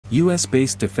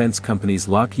US-based defense companies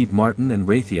Lockheed Martin and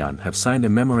Raytheon have signed a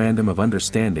Memorandum of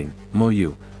Understanding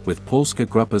 (MOU) with Polska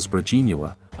Grupa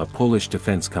Zbrojeniowa, a Polish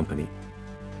defense company.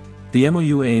 The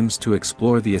MOU aims to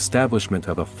explore the establishment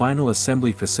of a final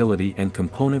assembly facility and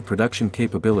component production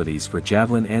capabilities for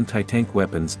Javelin anti-tank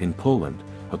weapons in Poland,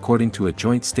 according to a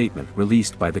joint statement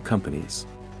released by the companies.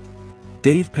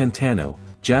 Dave Pantano,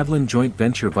 Javelin Joint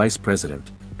Venture Vice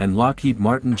President, and Lockheed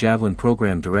Martin Javelin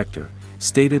Program Director,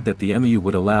 stated that the MOU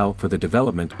would allow for the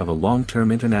development of a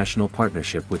long-term international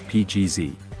partnership with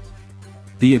PGZ.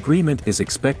 The agreement is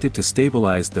expected to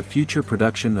stabilize the future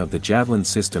production of the Javelin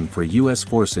system for U.S.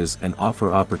 forces and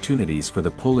offer opportunities for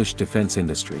the Polish defense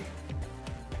industry.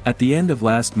 At the end of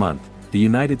last month, the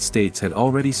United States had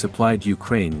already supplied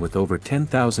Ukraine with over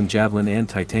 10,000 Javelin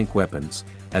anti-tank weapons,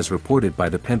 as reported by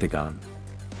the Pentagon.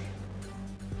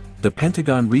 The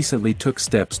Pentagon recently took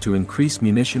steps to increase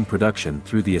munition production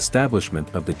through the establishment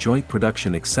of the Joint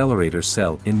Production Accelerator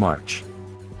Cell in March.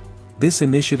 This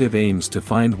initiative aims to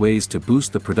find ways to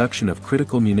boost the production of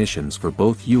critical munitions for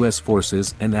both U.S.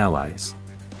 forces and allies.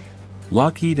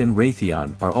 Lockheed and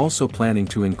Raytheon are also planning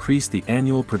to increase the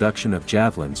annual production of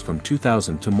Javelins from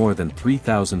 2,000 to more than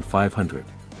 3,500.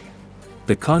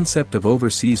 The concept of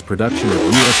overseas production of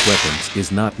U.S. weapons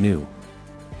is not new.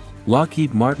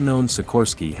 Lockheed Martin-owned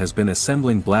Sikorsky has been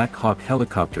assembling Black Hawk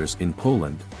helicopters in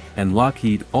Poland, and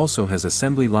Lockheed also has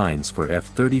assembly lines for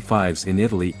F-35s in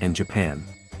Italy and Japan.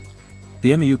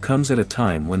 The MOU comes at a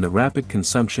time when the rapid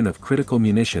consumption of critical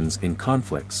munitions in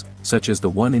conflicts, such as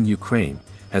the one in Ukraine,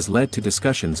 has led to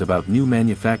discussions about new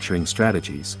manufacturing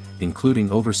strategies, including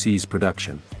overseas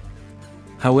production.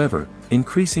 However,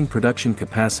 increasing production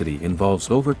capacity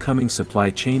involves overcoming supply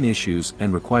chain issues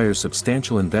and requires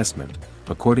substantial investment,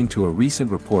 according to a recent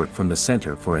report from the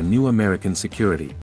Center for a New American Security.